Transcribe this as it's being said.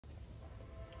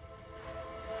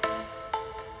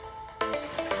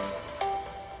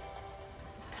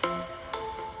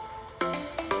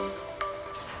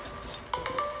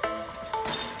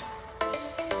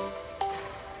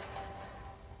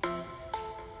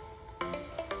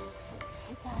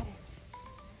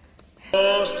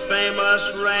most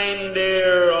famous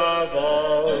reindeer of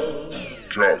all.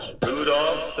 Charles.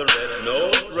 Rudolph the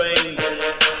red-nosed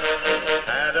reindeer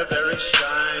had a very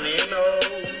shiny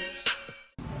nose.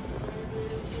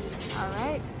 All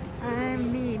right,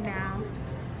 I'm me now.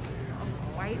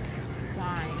 White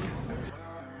wine.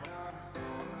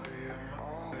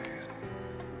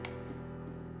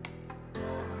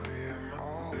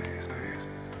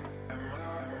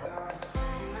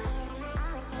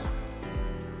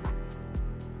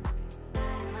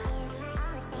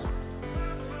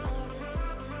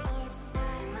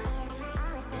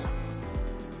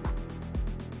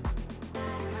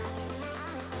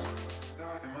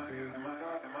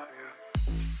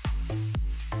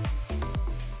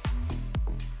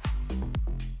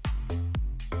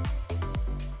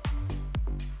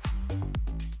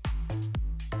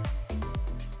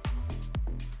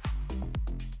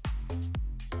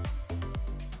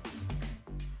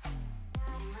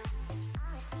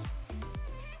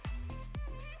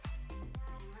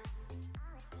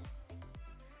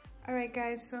 All right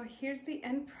guys, so here's the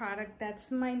end product.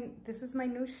 This is my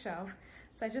new shelf.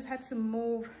 So I just had to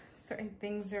move certain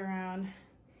things around.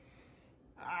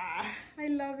 I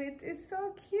love it. It's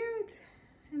so cute.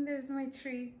 And there's my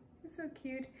tree. It's so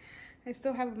cute. I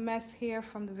still have a mess here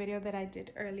from the video that I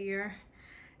did earlier.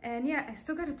 And yeah, I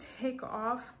still gotta take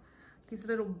off these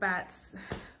little bats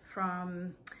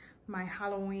from my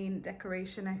Halloween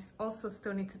decoration. I also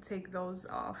still need to take those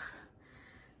off.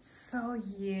 So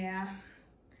yeah.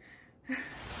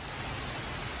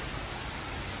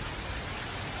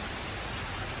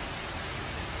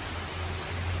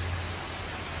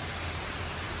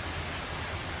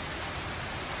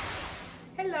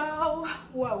 Hello.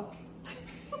 Whoa.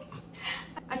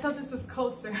 I thought this was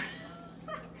closer.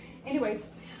 Anyways,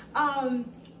 hi,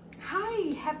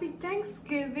 happy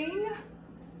Thanksgiving.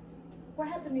 What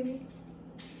happened, Mimi?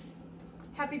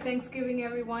 Happy Thanksgiving,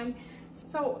 everyone.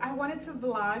 So I wanted to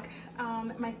vlog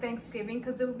my Thanksgiving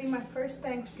because it will be my first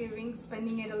Thanksgiving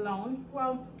spending it alone.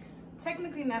 Well,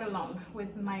 technically not alone,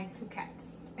 with my 2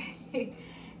 cats.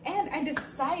 And I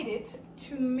decided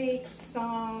to make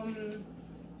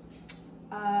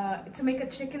a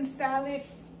chicken salad.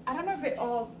 I don't know if it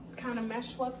all kind of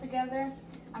meshed well together.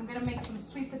 I'm gonna make some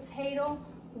sweet potato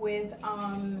with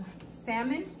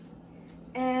salmon.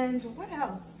 And what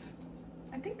else?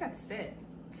 I think that's it.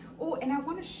 Oh, and I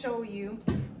want to show you,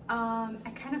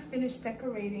 I kind of finished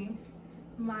decorating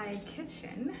my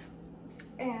kitchen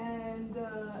and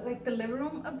like the living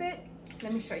room a bit.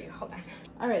 Let me show you, hold on.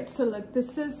 All right, so look,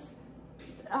 this is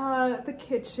the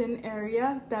kitchen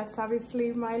area. That's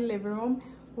obviously my living room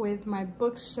with my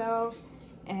bookshelf,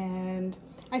 and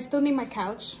I still need my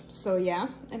couch, so yeah,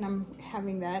 and I'm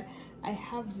having that. I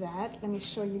have that, let me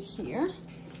show you here.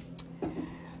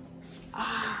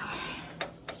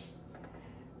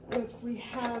 Look, we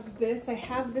have this. I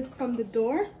have this from the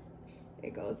door.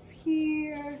 It goes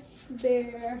here,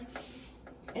 there,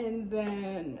 and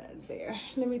then there.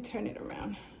 Let me turn it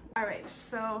around. All right,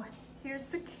 so here's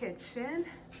the kitchen.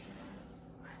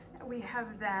 We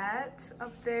have that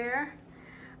up there.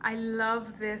 I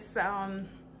love this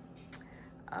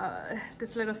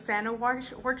this little Santa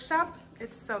workshop.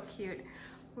 It's so cute.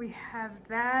 We have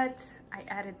that. I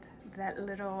added that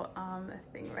little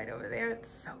thing right over there. It's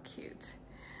so cute.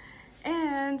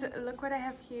 And look what I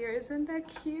have here. Isn't that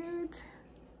cute?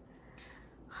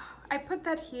 I put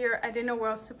that here. I didn't know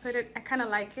where else to put it. I kind of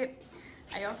like it.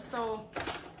 I also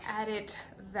added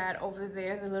that over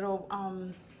there, the little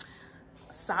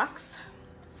socks.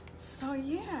 So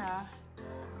yeah.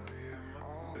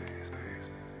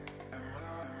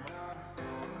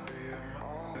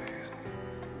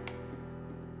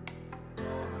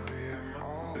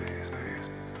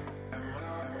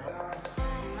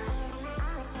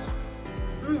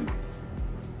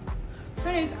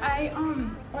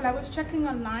 While I was checking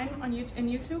online on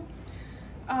YouTube,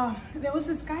 there was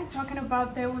this guy talking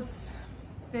about there was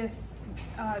this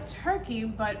turkey,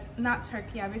 but not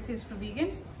turkey, obviously it's for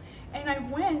vegans. And I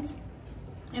went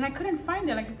and I couldn't find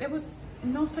it. Like, there was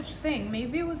no such thing.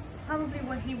 Maybe it was probably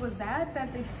where he was at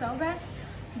that they sell that.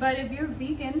 But if you're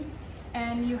vegan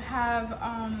and you have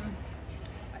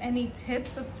any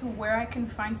tips as to where I can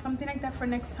find something like that for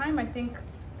next time, I think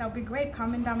that would be great.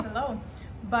 Comment down below.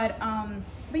 But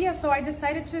yeah, so I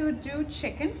decided to do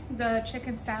the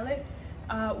chicken salad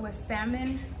with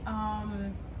salmon,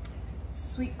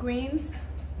 sweet greens.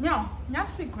 No,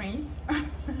 not sweet greens.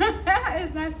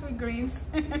 It's not sweet greens.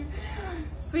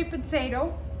 Sweet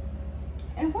potato.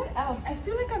 And what else? I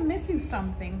feel like I'm missing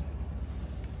something.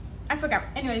 I forgot.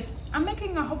 Anyways, I'm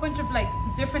making a whole bunch of like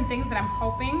different things that I'm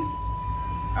hoping.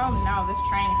 Oh no, this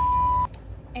train.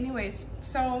 Anyways,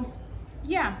 so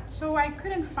yeah, so I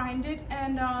couldn't find it,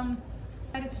 and I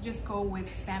decided to just go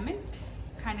with salmon,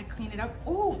 kind of clean it up.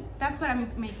 Oh, that's what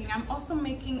I'm making. I'm also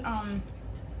making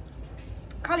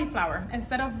cauliflower.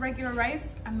 Instead of regular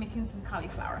rice, I'm making some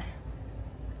cauliflower.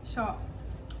 So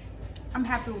I'm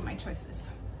happy with my choices.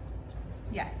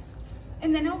 Yes.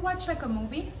 And then I'll watch like a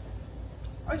movie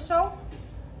or so.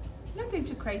 Nothing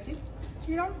too crazy,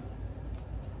 you know?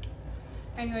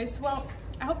 Anyways, well,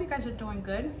 I hope you guys are doing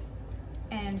good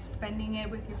and spending it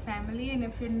with your family. And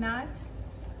if you're not,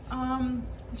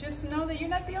 just know that you're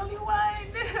not the only one.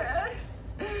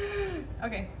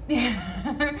 Okay.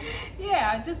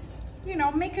 Yeah, just, you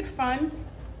know, make it fun.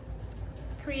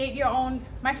 Create your own.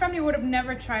 My family would have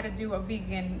never tried to do a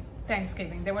vegan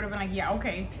Thanksgiving. They would have been like, yeah,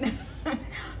 okay.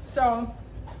 So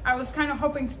I was kind of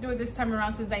hoping to do it this time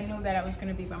around since I knew that I was going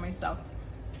to be by myself.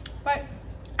 But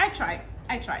I tried.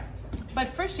 But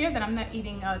first year that I'm not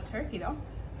eating turkey though.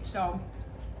 So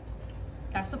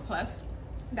that's a plus.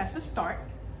 That's a start.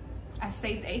 I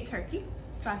saved a turkey,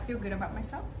 so I feel good about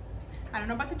myself. I don't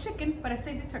know about the chicken, but I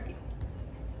saved the turkey.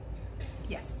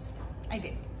 Yes, I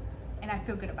did. And I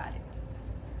feel good about it.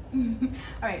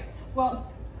 All right,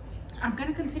 well, I'm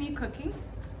gonna continue cooking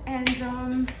and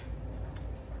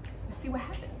let's see what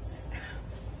happens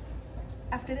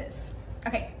after this.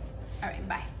 Okay, all right,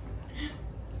 bye.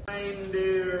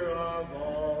 Reindeer of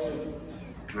all,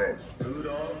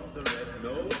 Rudolph the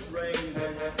red-nosed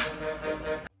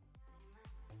reindeer.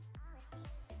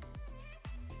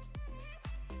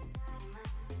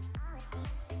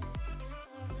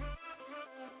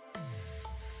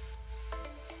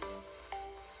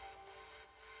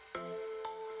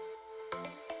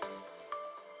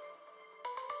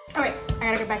 All right, I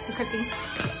gotta get back to cooking.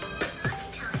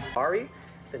 Sorry,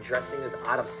 the dressing is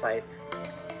out of sight.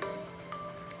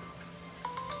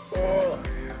 Oh,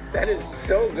 that is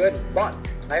so good, but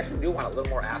I actually do want a little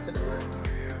more acid in there.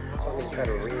 So I'm gonna try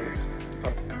to read.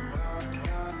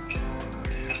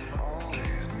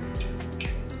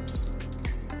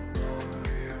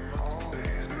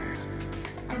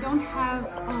 I don't have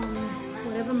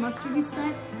whatever mustard he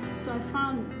said, so I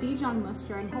found Dijon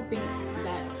mustard. I'm hoping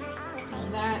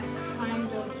that kind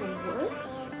of will work.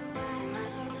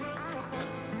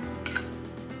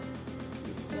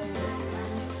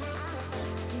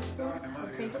 He said a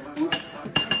tablespoon.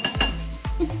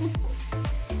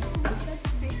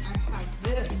 I have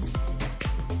this.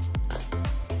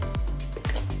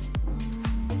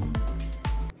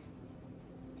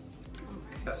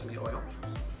 Sesame oil,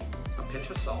 a pinch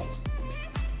of salt,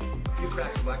 a few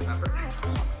cracks of black pepper.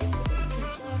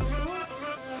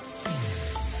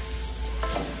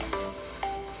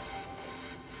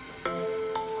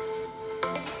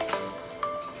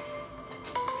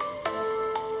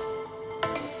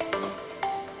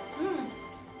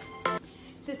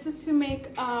 This is to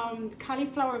make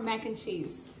cauliflower mac and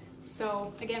cheese.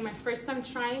 So again, my first time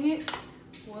trying it.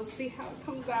 We'll see how it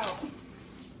comes out.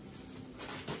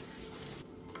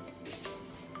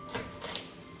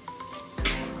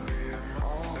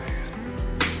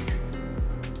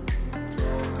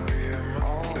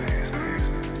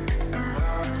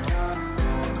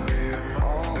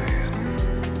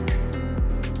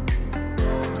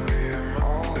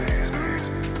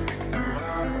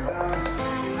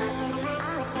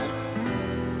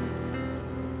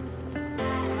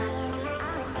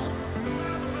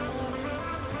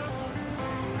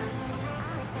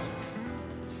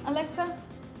 Alexa,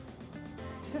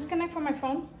 disconnect from my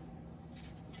phone.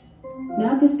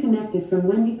 Now disconnected from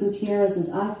Wendy Gutierrez's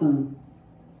iPhone.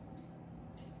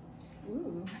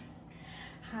 Ooh.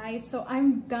 Hi, so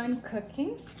I'm done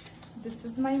cooking. This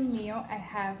is my meal. I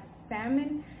have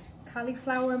salmon,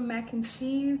 cauliflower mac and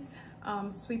cheese,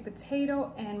 sweet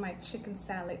potato, and my chicken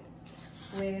salad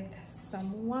with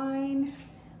some wine.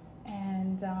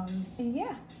 And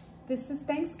yeah, this is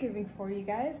Thanksgiving for you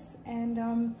guys.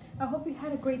 And I hope you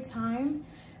had a great time.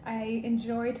 I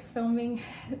enjoyed filming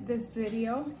this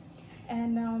video.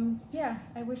 And yeah,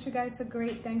 I wish you guys a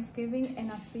great Thanksgiving,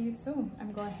 and I'll see you soon.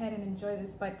 I'm going to go ahead and enjoy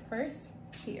this, but first,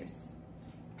 cheers.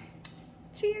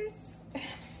 Cheers.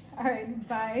 All right,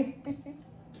 bye.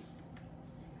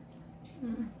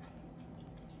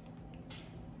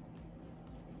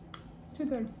 Too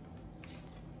good.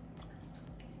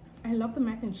 I love the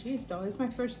mac and cheese though. It's my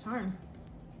first time.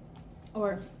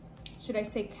 Or should I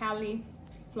say Cali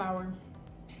flour?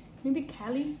 Maybe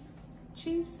Cali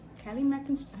cheese? Cali mac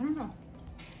and cheese? I don't know.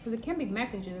 Because it can't be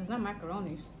mac and cheese. It's not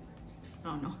macaronis. I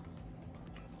don't know.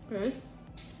 Good.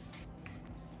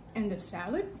 And the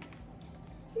salad?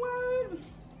 What?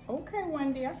 Okay,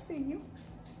 Wendy, I see you.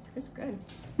 It's good.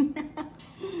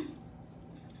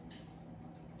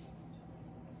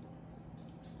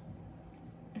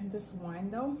 this wine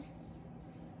though.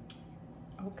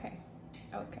 Okay,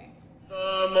 okay.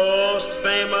 The most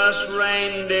famous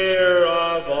reindeer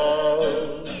of all,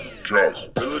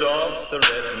 Rudolph